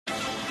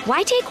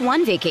Why take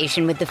one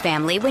vacation with the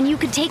family when you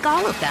could take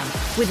all of them?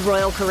 With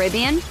Royal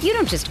Caribbean, you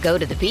don't just go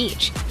to the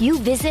beach. You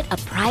visit a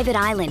private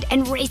island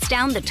and race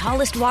down the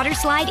tallest water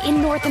slide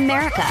in North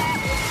America.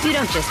 You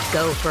don't just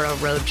go for a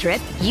road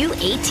trip. You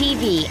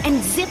ATV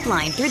and zip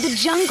line through the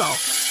jungle.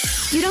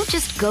 You don't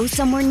just go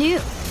somewhere new.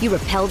 You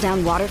rappel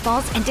down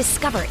waterfalls and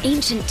discover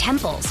ancient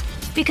temples.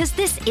 Because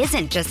this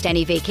isn't just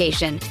any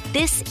vacation.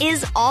 This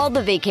is all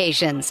the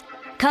vacations.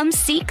 Come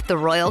seek the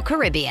Royal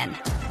Caribbean.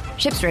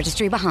 Ships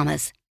Registry,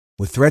 Bahamas.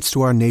 With threats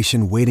to our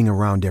nation waiting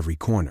around every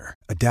corner,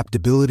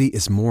 adaptability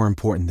is more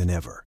important than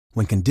ever.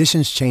 When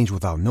conditions change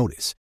without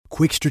notice,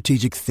 quick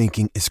strategic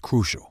thinking is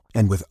crucial.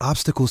 And with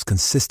obstacles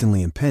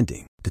consistently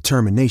impending,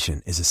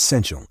 determination is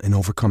essential in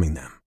overcoming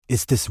them.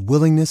 It's this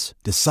willingness,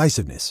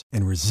 decisiveness,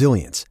 and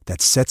resilience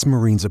that sets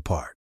Marines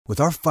apart. With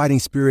our fighting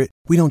spirit,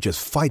 we don't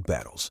just fight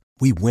battles,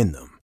 we win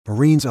them.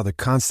 Marines are the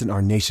constant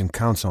our nation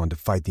counts on to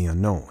fight the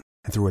unknown.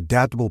 And through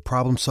adaptable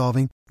problem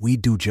solving, we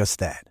do just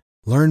that.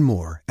 Learn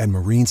more at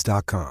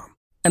marines.com.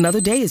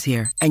 Another day is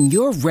here, and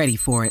you're ready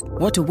for it.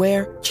 What to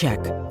wear? Check.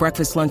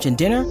 Breakfast, lunch, and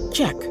dinner?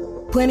 Check.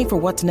 Planning for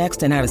what's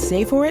next and how to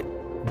save for it?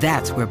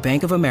 That's where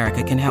Bank of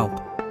America can help.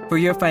 For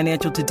your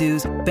financial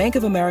to-dos, Bank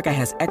of America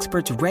has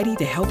experts ready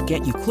to help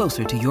get you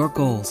closer to your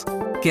goals.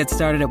 Get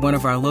started at one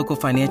of our local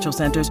financial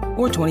centers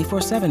or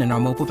 24/7 in our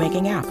mobile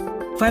banking app.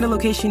 Find a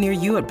location near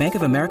you at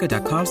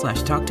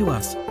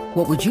bankofamerica.com/talktous.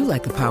 What would you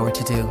like the power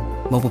to do?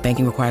 Mobile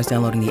banking requires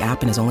downloading the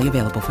app and is only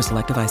available for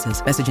select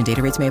devices. Message and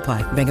data rates may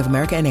apply. Bank of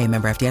America N.A.,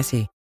 member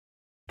FDIC.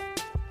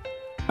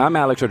 I'm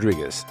Alex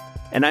Rodriguez.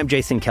 And I'm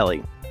Jason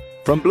Kelly.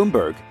 From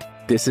Bloomberg,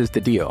 this is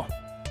The Deal.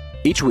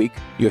 Each week,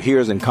 you'll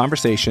hear us in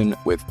conversation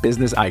with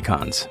business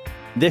icons.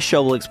 This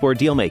show will explore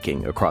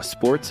deal-making across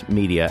sports,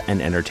 media,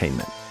 and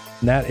entertainment.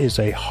 That is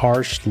a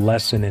harsh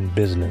lesson in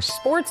business.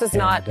 Sports is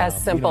not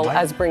as simple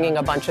as bringing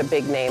a bunch of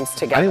big names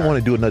together. I didn't want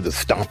to do another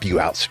stomp you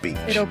out speech.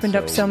 It opened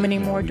up so many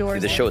more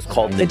doors. The show is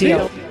called The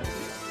Deal.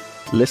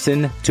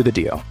 Listen to The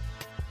Deal.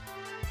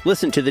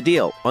 Listen to The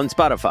Deal on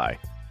Spotify.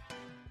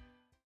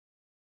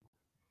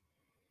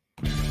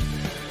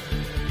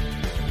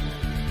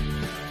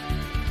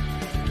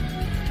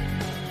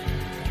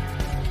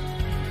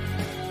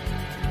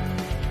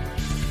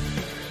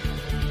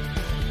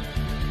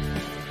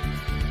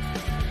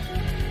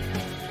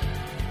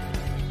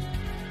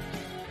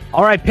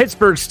 All right,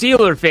 Pittsburgh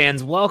Steelers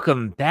fans,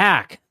 welcome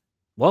back.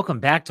 Welcome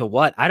back to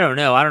what? I don't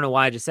know. I don't know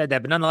why I just said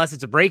that, but nonetheless,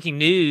 it's a breaking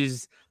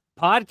news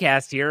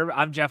podcast here.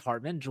 I'm Jeff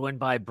Hartman, joined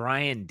by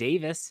Brian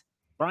Davis.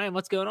 Brian,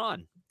 what's going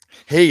on?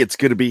 Hey, it's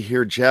good to be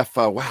here, Jeff.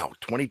 Wow,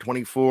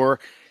 2024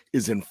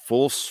 is in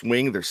full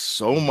swing. There's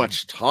so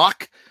much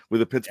talk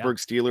with the Pittsburgh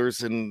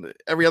Steelers and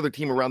every other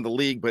team around the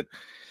league, but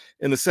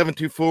in the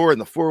 724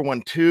 and the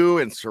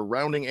 412 and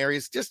surrounding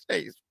areas, just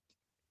hey,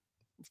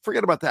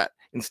 forget about that.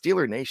 In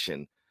Steeler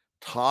Nation,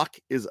 talk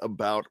is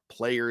about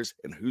players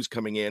and who's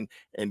coming in.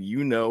 And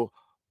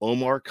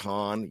Omar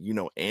Khan,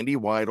 Andy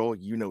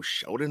Weidel,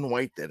 Sheldon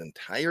White, that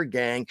entire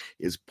gang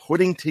is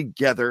putting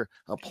together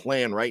a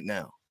plan right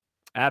now.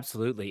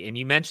 Absolutely. And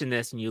you mentioned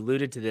this and you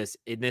alluded to this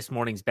in this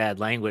morning's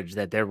bad language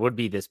that there would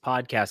be this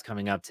podcast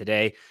coming up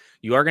today.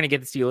 You are going to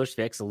get the Steelers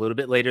fix a little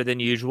bit later than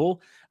usual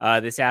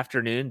this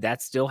afternoon.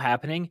 That's still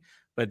happening.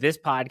 But this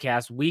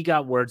podcast, we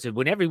got words of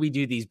whenever we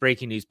do these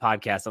breaking news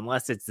podcasts,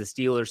 unless it's the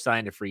Steelers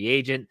signed a free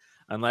agent,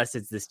 unless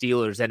it's the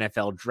Steelers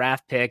NFL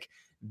draft pick,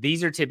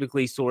 this is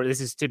typically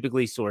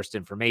sourced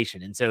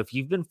information. And so if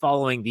you've been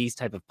following these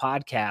type of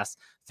podcasts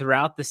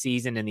throughout the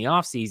season and the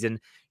off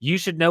season, you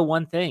should know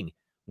one thing.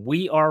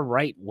 We are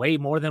right way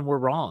more than we're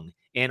wrong.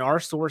 And our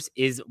source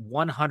is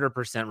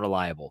 100%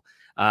 reliable.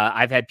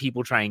 I've had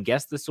people try and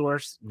guess the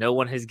source. No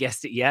one has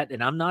guessed it yet.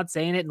 And I'm not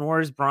saying it,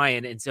 nor is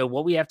Brian. And so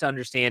what we have to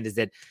understand is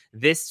that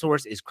this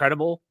source is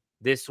credible.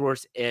 This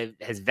source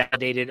has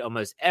validated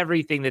almost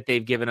everything that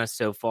they've given us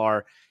so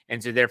far.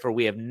 And so therefore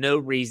we have no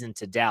reason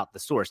to doubt the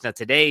source. Now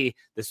today,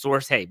 the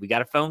source, hey, we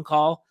got a phone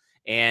call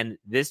and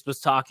this was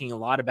talking a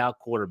lot about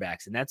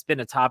quarterbacks. And that's been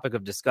a topic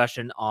of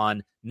discussion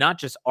on not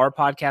just our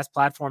podcast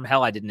platform.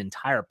 Hell, I did an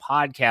entire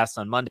podcast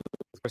on Monday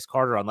with Chris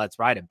Carter on Let's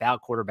Ride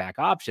about quarterback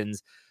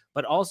options,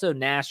 but also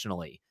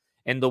nationally.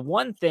 And the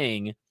one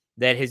thing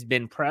that has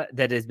been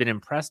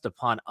impressed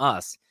upon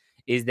us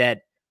is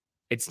that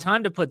it's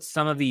time to put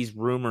some of these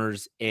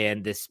rumors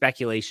and this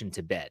speculation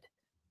to bed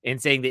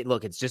and saying that,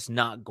 look, it's just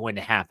not going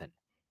to happen.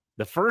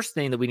 The first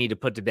thing that we need to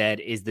put to bed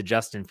is the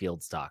Justin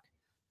Fields talk.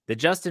 The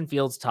Justin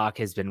Fields talk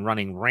has been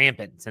running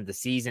rampant since the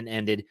season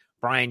ended.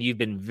 Brian, you've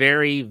been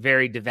very,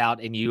 very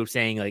devout and you were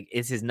saying like,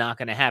 this is not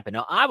going to happen.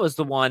 Now, I was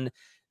the one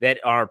that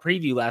our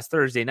preview last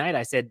Thursday night,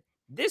 I said,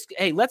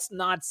 hey, let's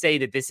not say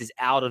that this is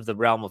out of the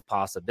realm of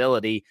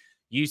possibility.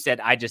 You said,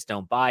 I just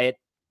don't buy it.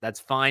 That's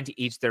fine,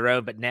 to each their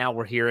own. But now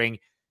we're hearing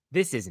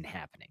this isn't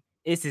happening.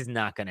 This is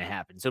not going to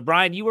happen. So,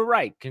 Brian, you were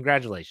right.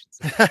 Congratulations.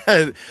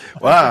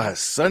 Wow.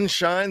 Sun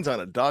shines on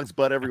a dog's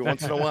butt every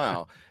once in a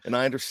while. And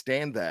I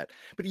understand that.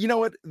 But you know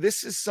what?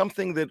 This is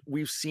something that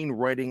we've seen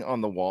writing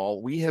on the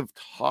wall. We have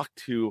talked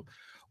to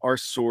our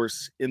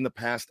source in the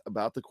past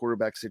about the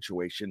quarterback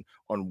situation,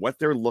 on what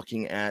they're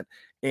looking at.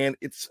 and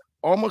it's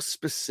almost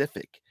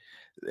specific.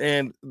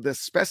 And the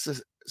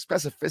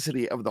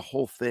specificity of the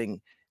whole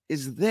thing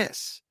is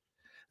this: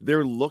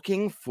 they're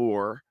looking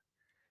for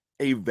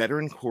a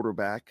veteran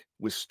quarterback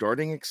with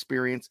starting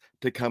experience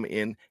to come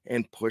in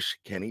and push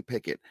Kenny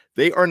Pickett.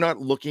 They are not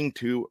looking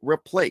to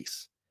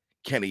replace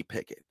Kenny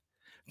Pickett.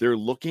 They're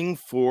looking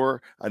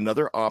for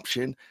another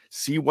option,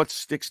 see what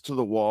sticks to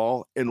the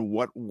wall and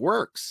what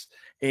works.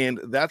 And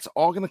that's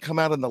all going to come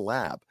out in the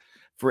lab.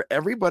 For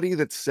everybody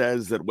that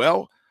says that,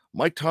 well,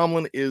 Mike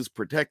Tomlin is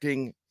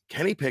protecting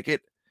Kenny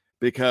Pickett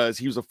because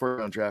he was a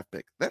first-round draft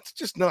pick, that's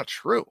just not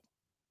true.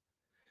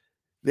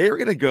 They're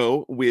going to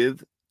go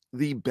with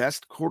the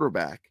best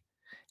quarterback,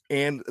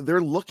 and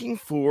they're looking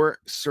for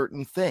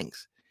certain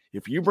things.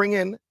 If you bring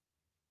in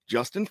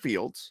Justin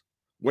Fields,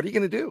 what are you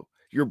going to do?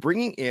 You're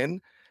bringing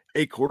in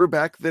a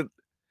quarterback that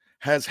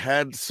has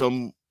had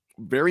some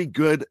very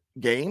good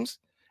games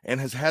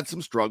and has had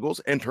some struggles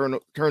and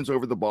turns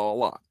over the ball a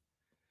lot.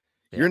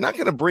 Yeah. You're not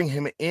going to bring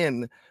him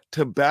in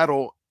to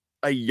battle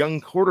a young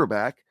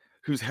quarterback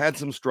who's had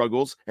some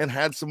struggles and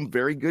had some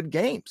very good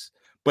games,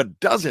 but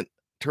doesn't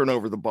turn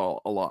over the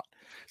ball a lot.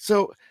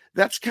 So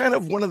that's kind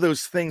of one of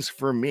those things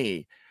for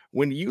me.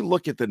 When you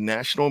look at the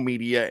national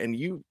media and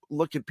you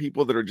look at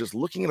people that are just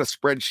looking at a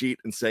spreadsheet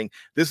and saying,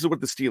 this is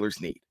what the Steelers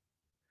need.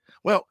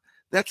 Well,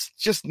 that's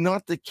just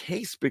not the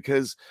case,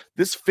 because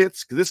this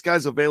fits. This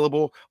guy's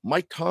available.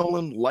 Mike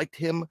Tomlin liked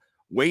him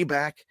way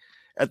back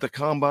at the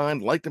combine,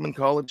 liked him in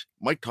college.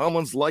 Mike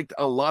Tomlin's liked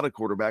a lot of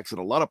quarterbacks and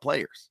a lot of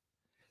players.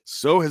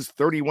 So has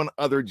 31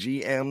 other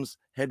GMs,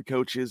 head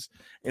coaches,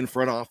 and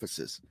front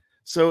offices.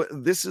 So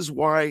this is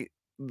why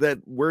that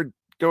we're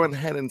going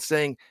ahead and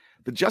saying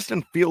the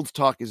Justin Fields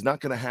talk is not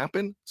going to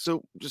happen.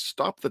 So just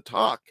stop the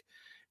talk.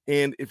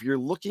 And if you're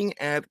looking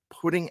at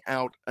putting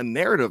out a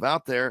narrative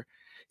out there,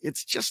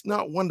 it's just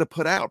not one to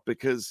put out,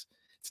 because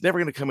it's never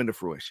going to come into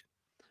fruition.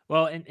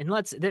 Well, and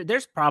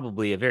there's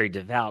probably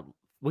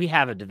we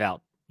have a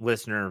devout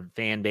listener,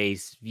 fan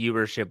base,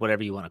 viewership,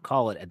 whatever you want to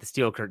call it, at the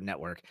Steel Curtain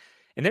Network.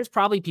 And there's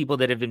probably people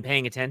that have been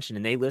paying attention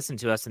and they listen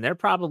to us, and they're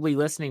probably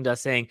listening to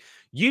us saying,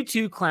 you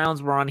two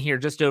clowns were on here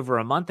just over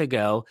a month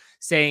ago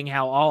saying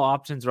how all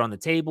options are on the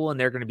table and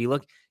they're going to be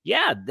looking.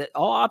 Yeah,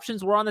 all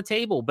options were on the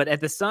table. But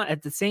at the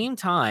same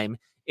time,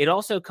 it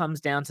also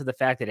comes down to the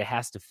fact that it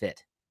has to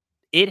fit.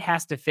 It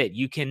has to fit.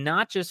 You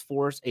cannot just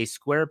force a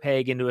square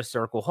peg into a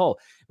circle hole.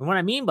 And what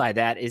I mean by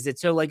that is that,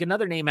 so like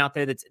another name out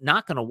there that's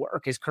not going to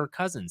work is Kirk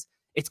Cousins.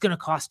 It's going to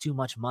cost too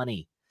much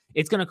money.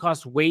 It's going to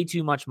cost way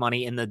too much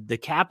money. And the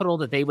capital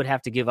that they would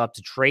have to give up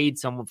to trade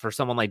someone for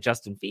someone like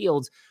Justin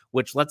Fields,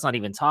 which let's not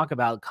even talk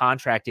about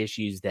contract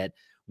issues that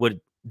would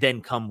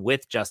then come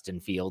with Justin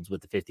Fields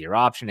with the 5th-year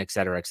option, et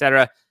cetera, et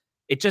cetera.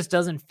 It just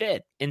doesn't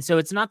fit. And so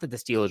it's not that the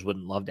Steelers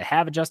wouldn't love to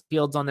have a Justin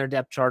Fields on their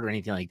depth chart or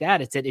anything like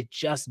that. It's that it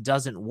just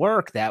doesn't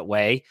work that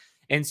way.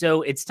 And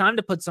so it's time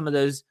to put some of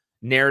those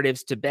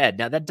narratives to bed.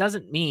 Now, that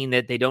doesn't mean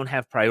that they don't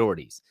have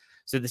priorities.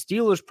 So the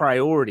Steelers'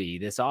 priority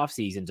this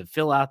offseason to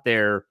fill out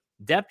their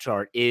depth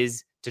chart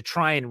is to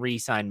try and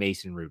re-sign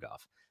Mason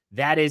Rudolph.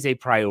 That is a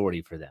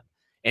priority for them.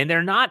 And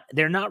they're not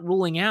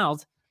ruling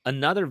out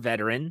another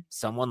veteran,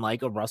 someone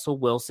like a Russell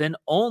Wilson,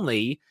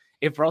 only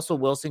if Russell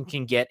Wilson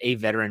can get a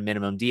veteran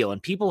minimum deal.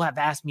 And people have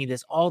asked me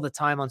this all the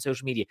time on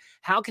social media.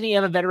 How can he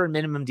have a veteran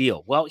minimum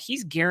deal? Well,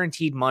 he's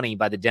guaranteed money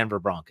by the Denver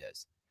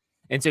Broncos.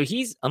 And so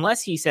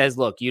unless he says,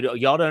 look,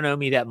 y'all don't owe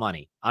me that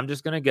money, I'm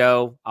just going to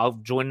go, I'll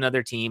join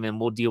another team and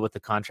we'll deal with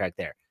the contract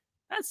there.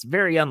 That's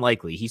very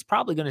unlikely. He's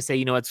probably going to say,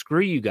 you know what,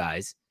 screw you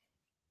guys.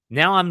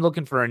 Now I'm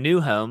looking for a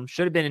new home.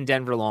 Should have been in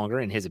Denver longer,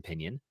 in his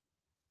opinion.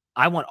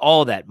 I want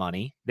all that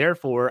money.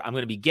 Therefore, I'm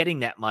going to be getting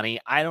that money.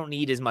 I don't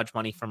need as much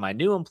money from my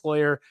new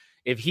employer.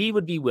 If he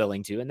would be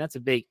willing to, and that's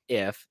a big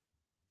if,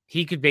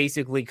 he could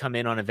basically come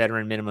in on a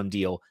veteran minimum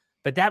deal.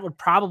 But that would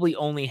probably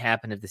only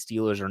happen if the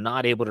Steelers are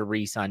not able to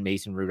re-sign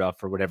Mason Rudolph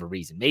for whatever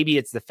reason. Maybe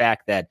it's the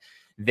fact that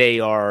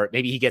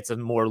maybe he gets a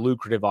more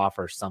lucrative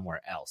offer somewhere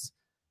else.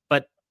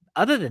 But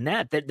other than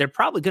that, they're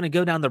probably going to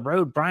go down the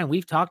road, Brian,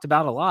 we've talked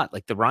about a lot,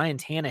 like the Ryan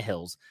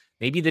Tannehills,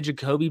 maybe the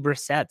Jacoby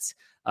Brissetts.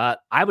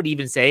 I would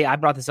even say, I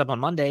brought this up on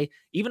Monday,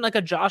 even like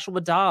a Joshua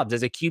Dobbs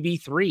as a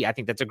QB3. I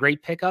think that's a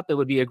great pickup. It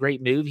would be a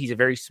great move. He's a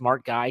very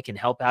smart guy, can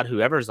help out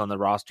whoever's on the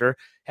roster.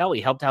 Hell,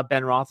 he helped out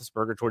Ben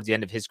Roethlisberger towards the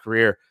end of his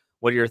career.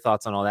 What are your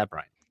thoughts on all that,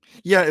 Brian?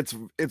 Yeah,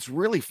 it's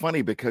really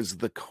funny because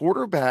the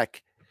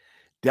quarterback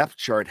depth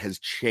chart has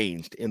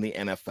changed in the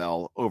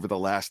NFL over the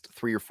last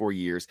 3 or 4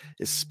 years,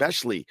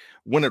 especially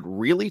when it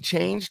really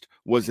changed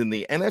was in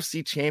the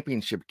NFC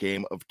Championship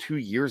game of 2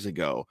 years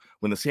ago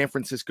when the San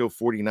Francisco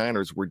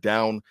 49ers were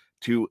down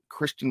to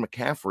Christian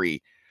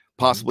McCaffrey,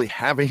 possibly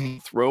having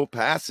throw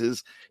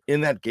passes in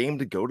that game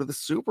to go to the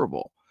Super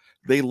Bowl.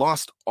 They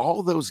lost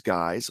all those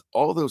guys,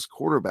 all those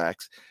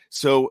quarterbacks.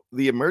 So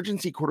the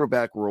emergency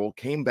quarterback role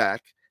came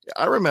back.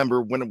 I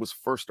remember when it was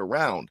first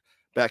around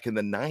back in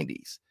the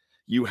 90s.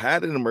 You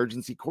had an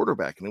emergency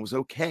quarterback and it was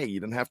okay. You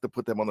didn't have to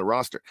put them on the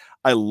roster.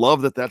 I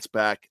love that that's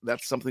back.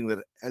 That's something that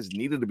has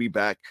needed to be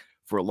back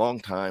for a long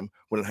time.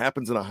 When it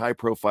happens in a high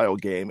profile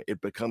game, it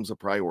becomes a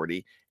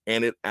priority.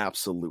 and it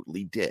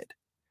absolutely did.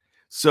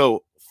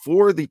 So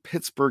for the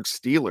Pittsburgh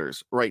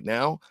Steelers right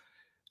now,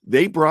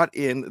 they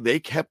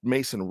kept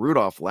Mason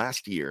Rudolph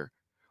last year,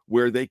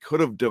 where they could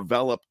have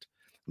developed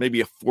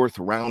maybe a fourth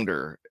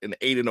rounder, an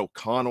Aiden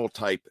O'Connell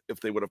type, if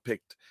they would have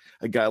picked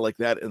a guy like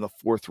that in the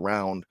fourth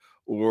round,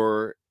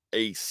 or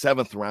a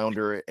seventh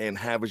rounder and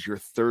have as your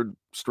third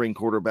string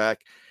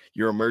quarterback,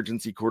 your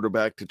emergency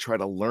quarterback, to try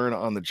to learn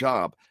on the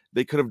job.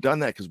 They could have done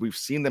that because we've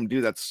seen them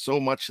do that so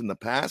much in the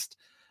past.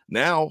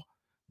 Now,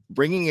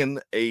 bringing in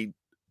a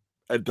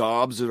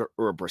Dobbs or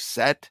a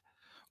Brissett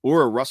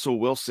or a Russell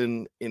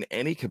Wilson in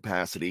any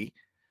capacity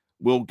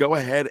will go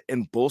ahead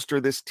and bolster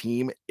this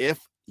team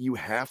if you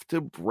have to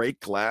break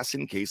glass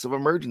in case of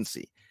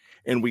emergency.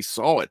 And we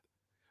saw it.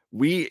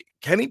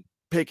 Kenny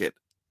Pickett,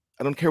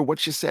 I don't care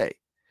what you say,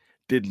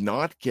 did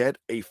not get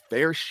a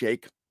fair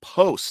shake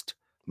post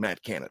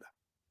Matt Canada.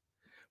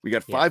 We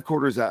got 5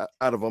 quarters out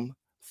of him.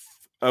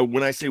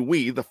 When I say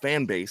we, the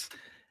fan base,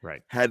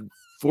 right, had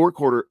 5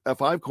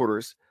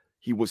 quarters.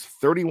 He was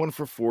 31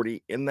 for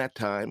 40 in that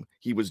time.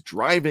 He was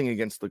driving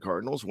against the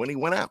Cardinals when he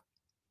went out.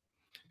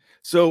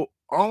 So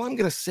all I'm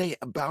going to say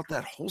about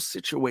that whole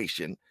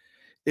situation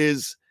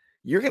is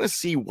you're going to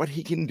see what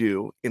he can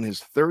do in his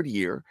third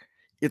year.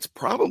 It's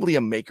probably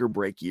a make or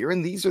break year.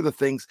 And these are the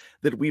things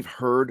that we've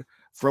heard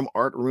from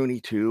Art Rooney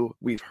too.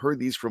 We've heard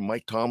these from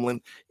Mike Tomlin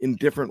in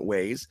different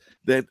ways,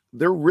 that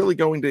they're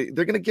going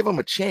to give him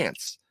a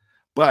chance,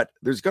 but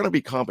there's going to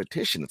be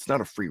competition. It's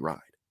not a free ride.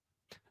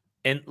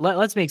 And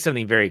let's make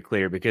something very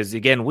clear, because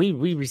again,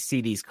 we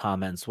see these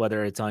comments,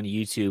 whether it's on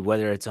YouTube,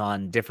 whether it's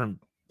on different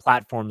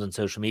platforms on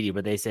social media,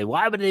 where they say,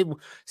 why would they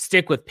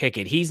stick with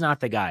Pickett? He's not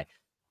the guy.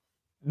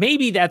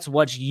 Maybe that's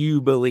what you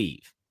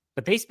believe,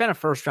 but they spent a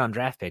first-round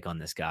draft pick on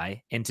this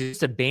guy, and to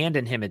just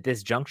abandon him at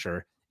this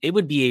juncture, it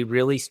would be a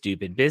really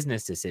stupid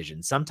business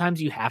decision.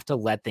 Sometimes you have to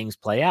let things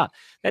play out.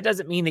 That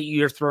doesn't mean that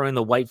you're throwing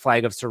the white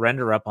flag of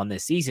surrender up on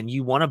this season.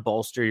 You want to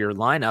bolster your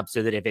lineup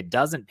so that if it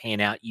doesn't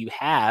pan out, you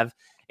have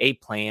a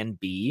plan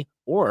B,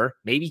 or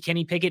maybe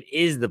Kenny Pickett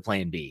is the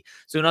plan B.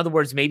 So in other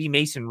words, maybe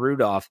Mason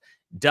Rudolph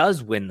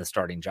does win the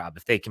starting job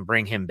if they can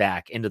bring him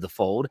back into the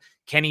fold.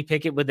 Kenny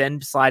Pickett would then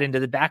slide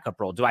into the backup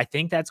role. Do I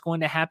think that's going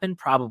to happen?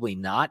 Probably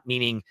not,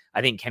 meaning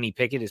I think Kenny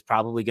Pickett is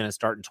probably going to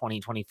start in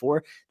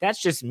 2024.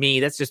 That's just me.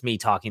 That's just me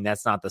talking.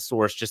 That's not the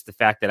source. Just the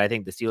fact that I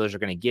think the Steelers are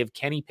going to give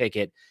Kenny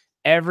Pickett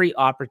every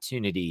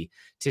opportunity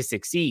to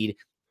succeed.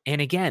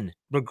 And again,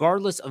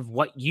 regardless of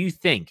what you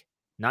think,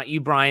 not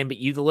you, Brian, but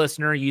you, the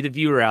listener, you, the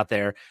viewer out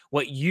there,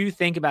 what you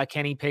think about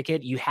Kenny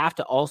Pickett, you have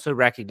to also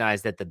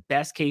recognize that the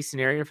best case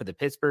scenario for the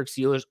Pittsburgh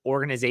Steelers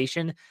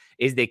organization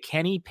is that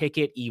Kenny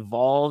Pickett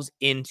evolves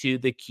into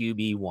the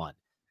QB1,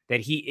 that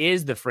he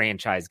is the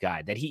franchise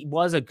guy, that he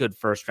was a good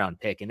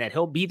first-round pick, and that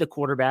he'll be the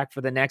quarterback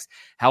for the next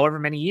however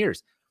many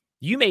years.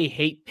 You may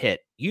hate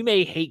Pitt. You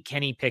may hate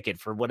Kenny Pickett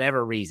for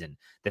whatever reason.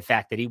 The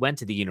fact that he went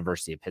to the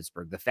University of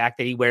Pittsburgh, the fact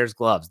that he wears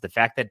gloves, the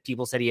fact that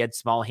people said he had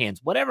small hands,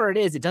 whatever it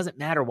is, it doesn't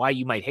matter why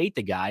you might hate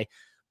the guy.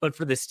 But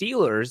for the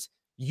Steelers,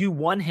 you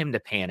want him to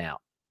pan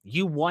out.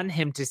 You want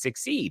him to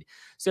succeed.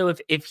 So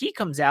if he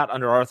comes out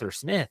under Arthur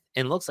Smith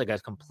and looks like a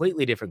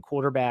completely different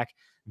quarterback,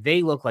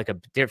 they look like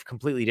a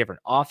completely different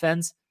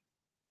offense,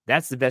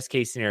 that's the best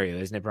case scenario,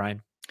 isn't it,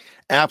 Brian?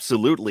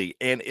 Absolutely.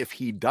 And if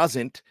he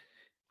doesn't,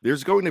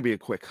 there's going to be a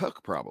quick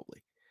hook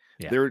probably.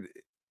 Yeah. There,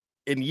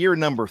 in year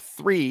number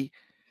 3,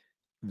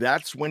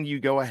 that's when you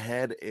go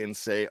ahead and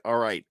say, all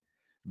right,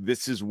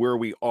 this is where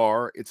we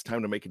are. It's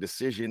time to make a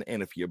decision.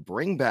 And if you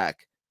bring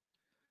back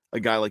a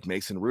guy like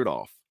Mason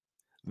Rudolph,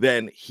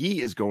 then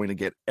he is going to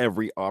get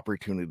every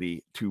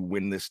opportunity to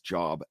win this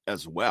job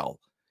as well.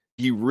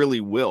 He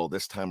really will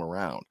this time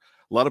around.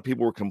 A lot of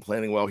people were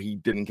complaining, well, he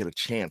didn't get a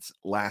chance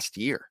last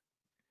year.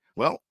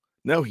 Well,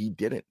 no, he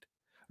didn't.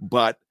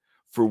 But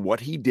for what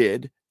he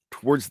did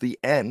towards the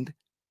end,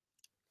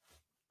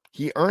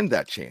 he earned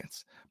that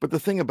chance. But the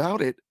thing about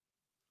it,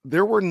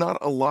 there were not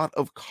a lot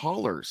of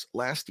callers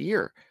last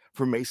year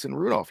for Mason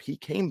Rudolph. He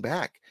came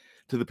back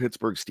to the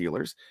Pittsburgh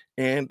Steelers,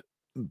 and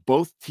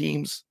both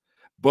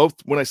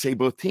when I say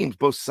both teams,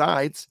 both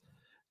sides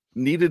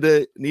needed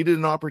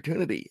an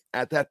opportunity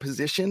at that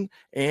position,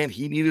 and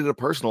he needed a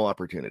personal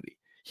opportunity.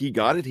 He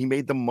got it. He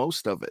made the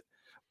most of it.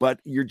 But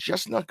you're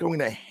just not going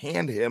to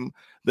hand him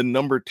the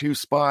number 2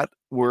 spot,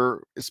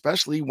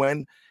 especially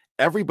when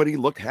everybody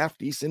looked half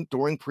decent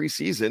during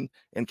preseason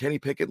and Kenny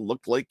Pickett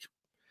looked like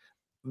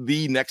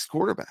the next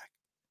quarterback.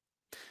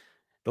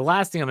 The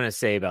last thing I'm going to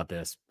say about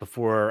this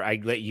before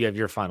I let you have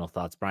your final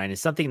thoughts, Brian, is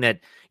something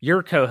that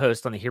your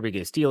co-host on the Here We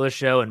Go Steelers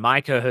show and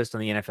my co-host on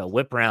the NFL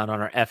Whip Round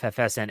on our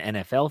FFSN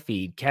NFL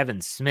feed,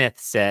 Kevin Smith,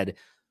 said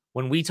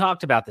when we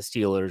talked about the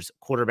Steelers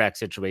quarterback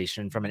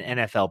situation from an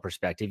NFL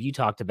perspective, you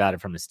talked about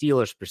it from a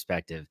Steelers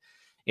perspective,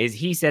 is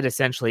he said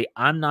essentially,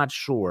 I'm not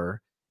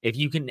sure if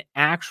you can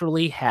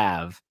actually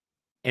have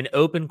an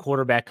open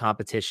quarterback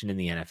competition in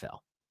the NFL,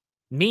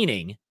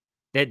 meaning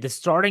that the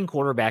starting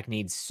quarterback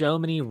needs so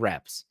many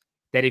reps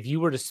that if you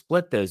were to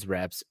split those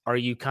reps, are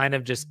you kind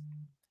of just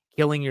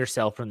killing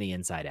yourself from the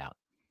inside out?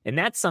 And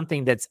that's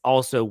something that's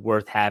also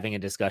worth having a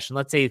discussion.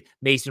 Let's say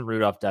Mason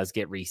Rudolph does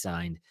get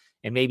re-signed,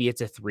 and maybe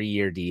it's a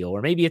 3-year deal,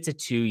 or maybe it's a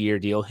 2-year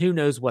deal. Who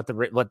knows what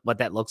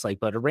that looks like?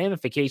 But a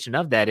ramification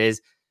of that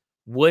is,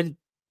 would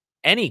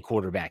any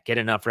quarterback get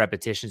enough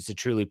repetitions to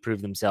truly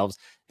prove themselves?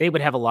 They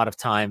would have a lot of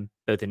time,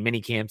 both in mini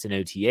camps and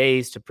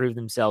OTAs, to prove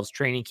themselves.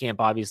 Training camp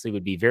obviously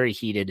would be very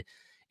heated,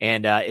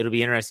 and it'll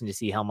be interesting to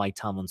see how Mike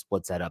Tomlin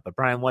splits that up. But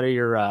Brian, what are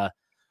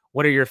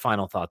your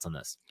final thoughts on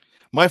this?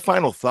 My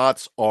final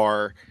thoughts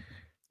are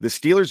the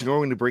Steelers are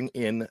going to bring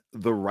in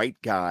the right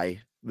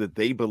guy that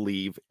they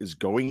believe is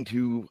going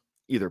to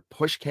either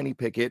push Kenny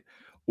Pickett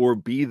or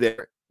be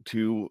there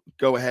to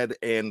go ahead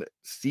and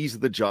seize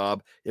the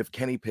job if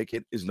Kenny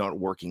Pickett is not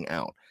working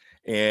out.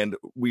 And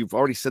we've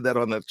already said that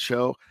on the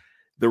show.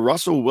 The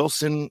Russell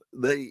Wilson,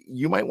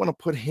 you might want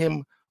to put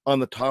him on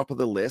the top of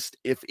the list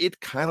if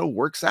it kind of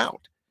works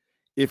out,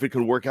 if it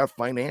could work out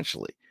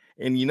financially.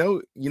 And you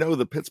know,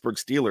 the Pittsburgh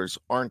Steelers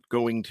aren't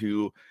going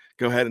to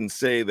go ahead and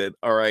say that,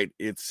 all right,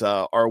 it's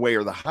our way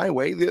or the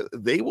highway.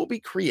 They will be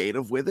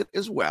creative with it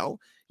as well.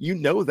 You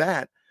know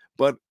that.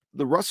 But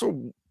the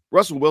Russell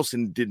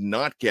Wilson did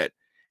not get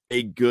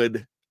a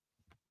good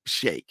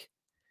shake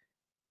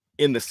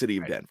in the city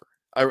of Denver.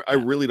 I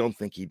really don't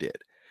think he did.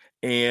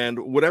 And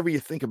whatever you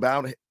think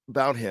about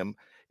him,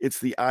 it's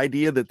the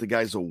idea that the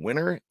guy's a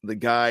winner. The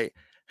guy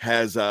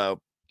has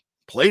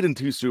played in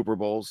 2 Super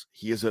Bowls.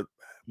 He has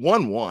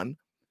won 1,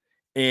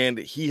 and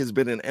he has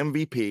been an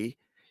MVP.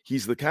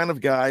 He's the kind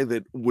of guy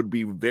that would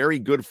be very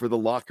good for the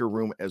locker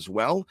room as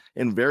well,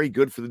 and very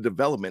good for the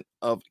development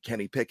of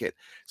Kenny Pickett.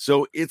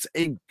 So it's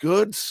a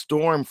good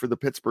storm for the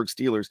Pittsburgh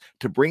Steelers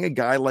to bring a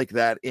guy like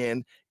that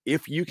in,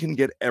 if you can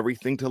get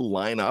everything to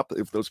line up,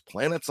 if those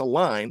planets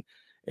align,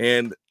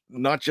 and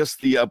not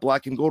just the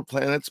black and gold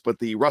planets, but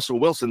the Russell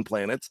Wilson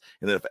planets.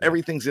 And if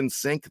everything's in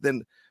sync,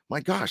 then my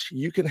gosh,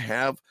 you can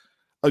have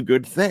a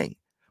good thing.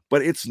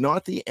 But it's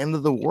not the end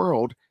of the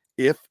world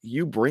if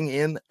you bring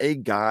in a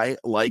guy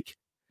like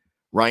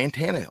Ryan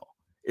Tannehill.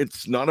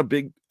 It's not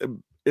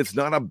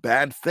a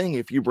bad thing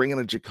if you bring in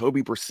a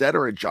Jacoby Brissett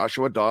or a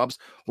Joshua Dobbs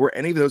or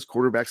any of those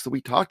quarterbacks that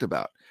we talked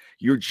about.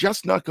 You're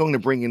just not going to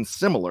bring in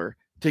similar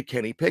to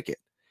Kenny Pickett.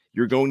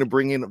 You're going to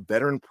bring in a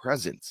veteran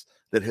presence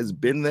that has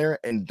been there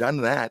and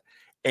done that,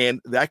 and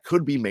that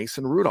could be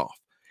Mason Rudolph.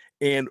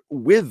 And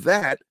with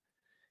that,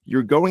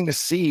 you're going to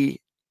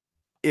see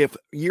if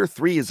year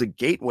 3 is a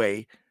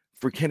gateway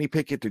for Kenny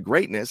Pickett to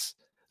greatness,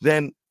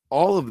 then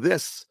all of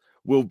this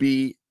will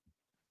be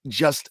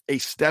just a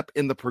step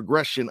in the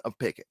progression of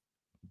Pickett.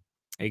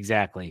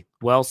 Exactly.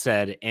 Well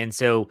said. And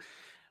so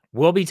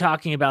we'll be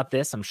talking about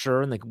this, I'm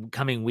sure, in the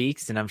coming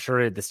weeks. And I'm sure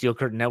at the Steel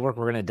Curtain Network,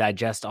 we're going to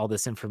digest all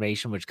this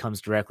information, which comes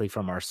directly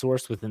from our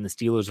source within the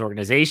Steelers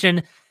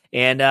organization.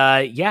 And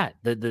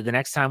the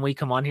next time we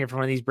come on here for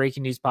one of these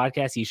breaking news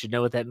podcasts, you should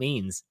know what that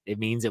means. It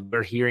means that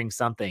we're hearing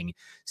something.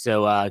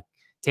 So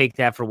take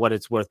that for what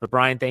it's worth. But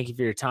Brian, thank you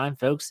for your time,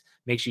 folks.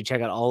 Make sure you check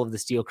out all of the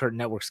Steel Curtain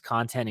Network's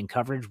content and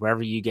coverage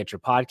wherever you get your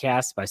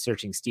podcasts by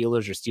searching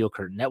Steelers or Steel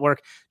Curtain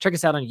Network. Check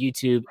us out on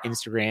YouTube,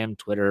 Instagram,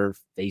 Twitter,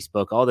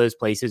 Facebook, all those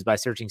places by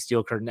searching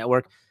Steel Curtain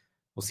Network.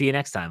 We'll see you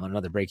next time on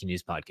another breaking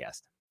news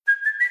podcast.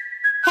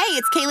 Hey,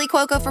 it's Kaylee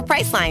Cuoco for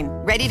Priceline.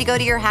 Ready to go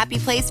to your happy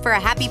place for a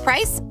happy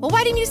price? Well,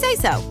 why didn't you say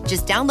so?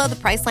 Just download the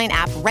Priceline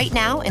app right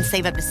now and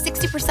save up to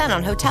 60%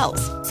 on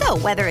hotels. So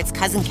whether it's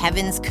Cousin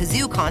Kevin's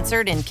Kazoo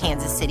Concert in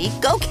Kansas City,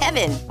 go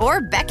Kevin,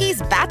 or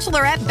Becky's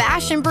Bachelorette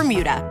Bash in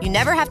Bermuda, you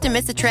never have to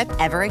miss a trip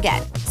ever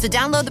again. So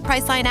download the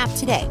Priceline app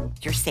today.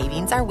 Your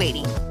savings are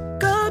waiting.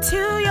 Go to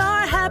your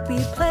happy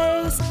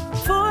place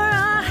for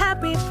a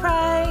happy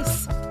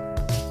price.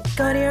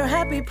 Go to your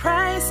happy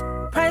price,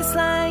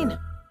 Priceline.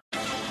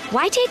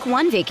 Why take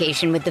one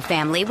vacation with the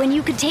family when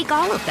you could take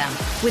all of them?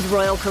 With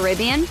Royal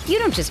Caribbean, you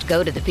don't just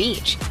go to the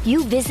beach.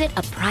 You visit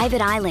a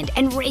private island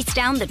and race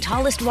down the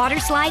tallest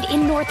water slide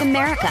in North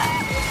America.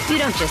 You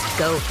don't just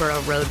go for a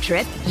road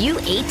trip. You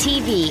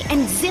ATV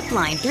and zip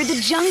line through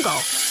the jungle.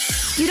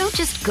 You don't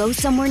just go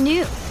somewhere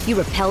new.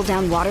 You rappel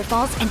down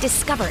waterfalls and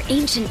discover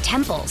ancient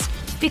temples.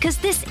 Because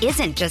this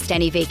isn't just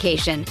any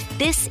vacation.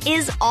 This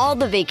is all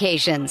the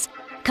vacations.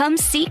 Come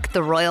seek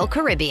the Royal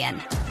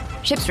Caribbean.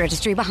 Ships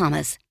Registry,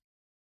 Bahamas.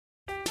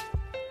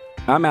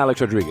 I'm Alex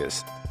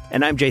Rodriguez.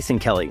 And I'm Jason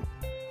Kelly.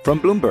 From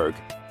Bloomberg,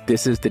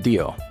 this is The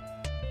Deal.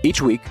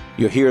 Each week,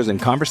 you'll hear us in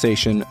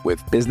conversation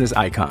with business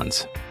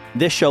icons.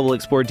 This show will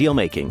explore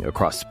deal-making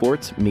across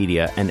sports,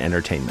 media, and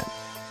entertainment.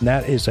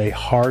 That is a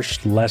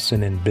harsh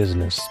lesson in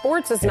business.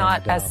 Sports is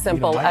not as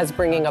simple as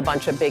bringing a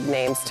bunch of big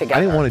names together. I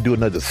didn't want to do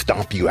another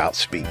stomp you out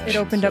speech. It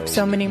opened up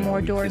so many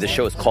more doors. The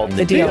show is called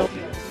The Deal.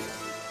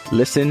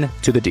 Listen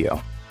to The Deal.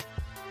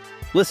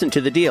 Listen to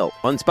The Deal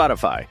on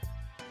Spotify.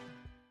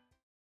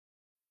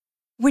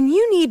 When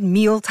you need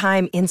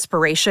mealtime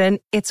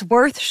inspiration, it's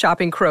worth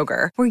shopping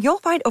Kroger, where you'll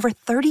find over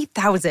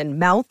 30,000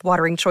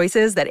 mouth-watering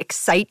choices that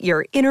excite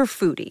your inner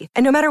foodie.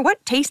 And no matter what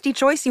tasty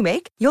choice you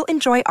make, you'll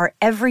enjoy our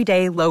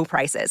everyday low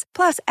prices,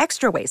 plus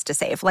extra ways to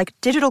save, like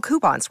digital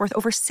coupons worth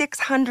over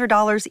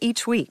 $600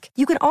 each week.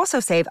 You can also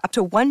save up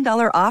to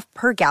 $1 off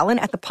per gallon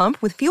at the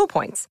pump with fuel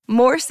points.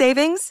 More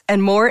savings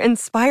and more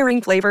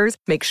inspiring flavors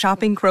make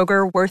shopping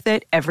Kroger worth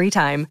it every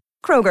time.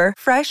 Kroger,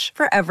 fresh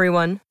for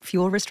everyone.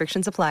 Fuel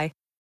restrictions apply.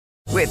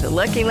 With the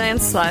Lucky Land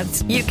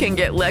Slots, you can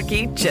get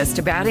lucky just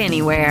about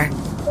anywhere.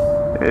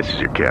 This is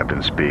your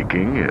captain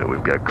speaking.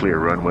 We've got clear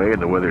runway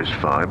and the weather's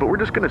fine, but we're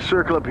just going to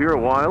circle up here a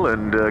while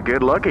and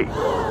get lucky.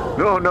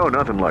 No,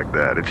 nothing like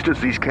that. It's just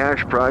these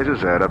cash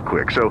prizes add up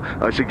quick. So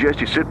I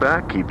suggest you sit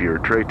back, keep your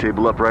tray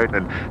table upright,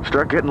 and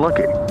start getting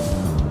lucky.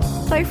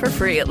 Play for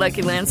free at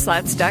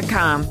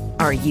LuckyLandSlots.com.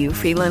 Are you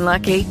feeling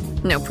lucky?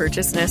 No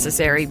purchase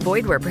necessary.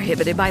 Void where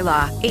prohibited by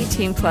law.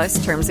 18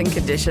 plus terms and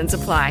conditions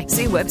apply.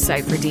 See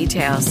website for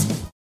details.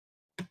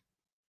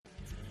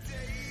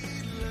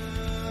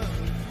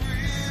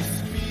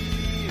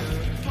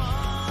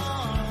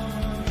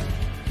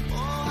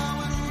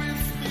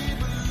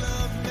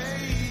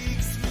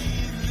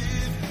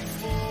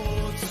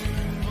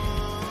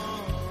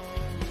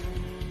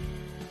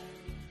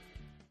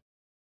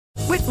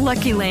 With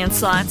Lucky Land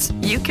Slots,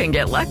 you can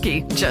get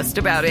lucky just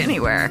about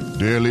anywhere.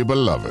 Dearly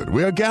beloved,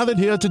 we are gathered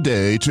here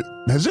today to...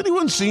 Has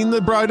anyone seen the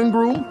bride and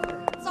groom?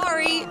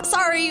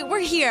 Sorry, we're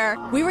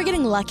here. We were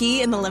getting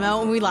lucky in the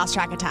limo and we lost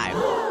track of time.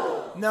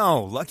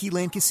 No, Lucky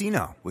Land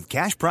Casino, with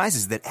cash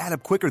prizes that add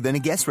up quicker than a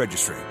guest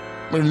registry.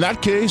 In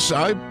that case,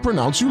 I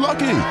pronounce you lucky.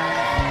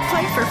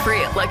 Play for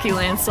free at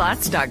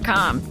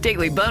LuckyLandSlots.com.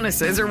 Daily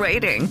bonuses are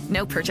waiting.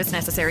 No purchase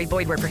necessary.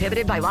 Void where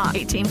prohibited by law.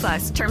 18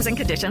 plus. Terms and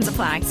conditions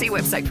apply. See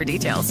website for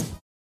details.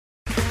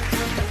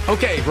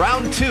 Okay,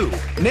 round two.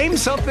 Name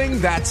something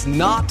that's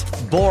not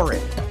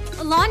boring.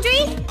 A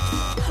laundry?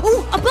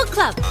 Ooh, a book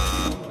club.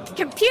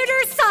 Computer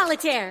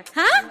solitaire,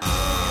 huh?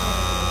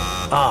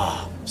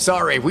 Ah, oh,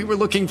 sorry. We were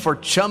looking for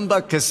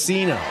Chumba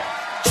Casino.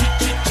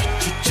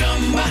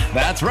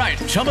 That's right.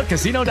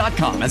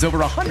 ChumbaCasino.com has over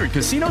 100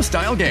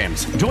 casino-style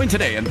games. Join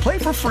today and play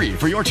for free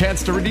for your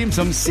chance to redeem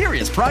some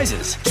serious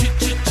prizes.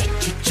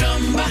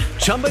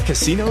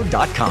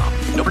 ChumbaCasino.com.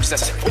 No purchase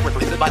necessary. Void where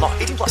prohibited by law.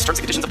 18 plus. Terms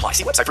and conditions apply.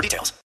 See website for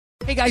details.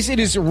 Hey guys, it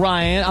is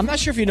Ryan. I'm not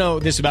sure if you know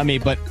this about me,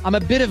 but I'm a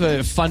bit of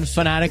a fun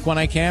fanatic when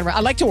I can. I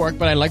like to work,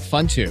 but I like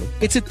fun too.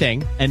 It's a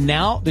thing. And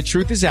now the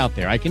truth is out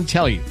there. I can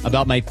tell you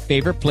about my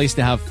favorite place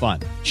to have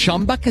fun.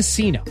 Chumba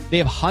Casino. They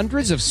have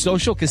hundreds of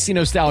social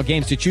casino style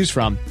games to choose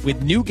from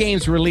with new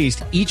games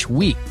released each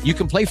week. You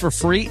can play for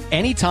free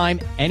anytime,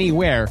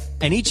 anywhere.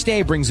 And each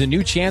day brings a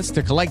new chance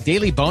to collect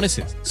daily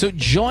bonuses. So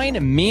join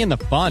me in the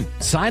fun.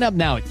 Sign up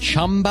now at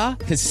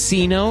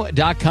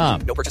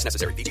ChumbaCasino.com. No purchase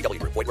necessary. VGW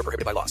Group. Void where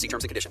prohibited by law. See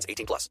terms and conditions.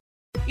 18 plus.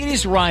 It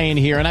is Ryan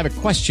here, and I have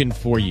a question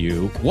for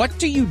you. What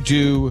do you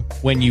do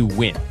when you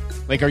win?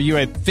 Like, are you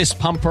a fist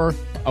pumper,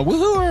 a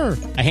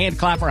woohooer, a hand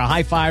clapper, a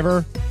high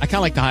fiver? I kind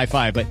of like the high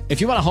five, but if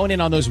you want to hone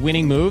in on those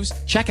winning moves,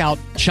 check out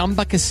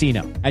Chumba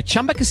Casino. At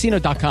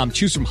ChumbaCasino.com,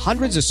 choose from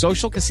hundreds of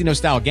social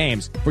casino-style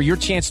games for your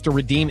chance to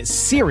redeem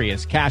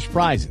serious cash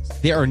prizes.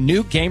 There are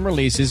new game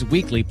releases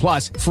weekly,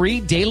 plus free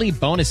daily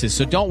bonuses,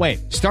 so don't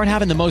wait. Start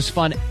having the most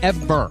fun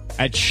ever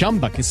at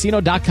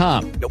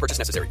ChumbaCasino.com. No purchase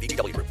necessary.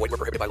 VGW Group. Void where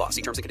prohibited by law.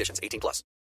 See terms and conditions. 18 plus.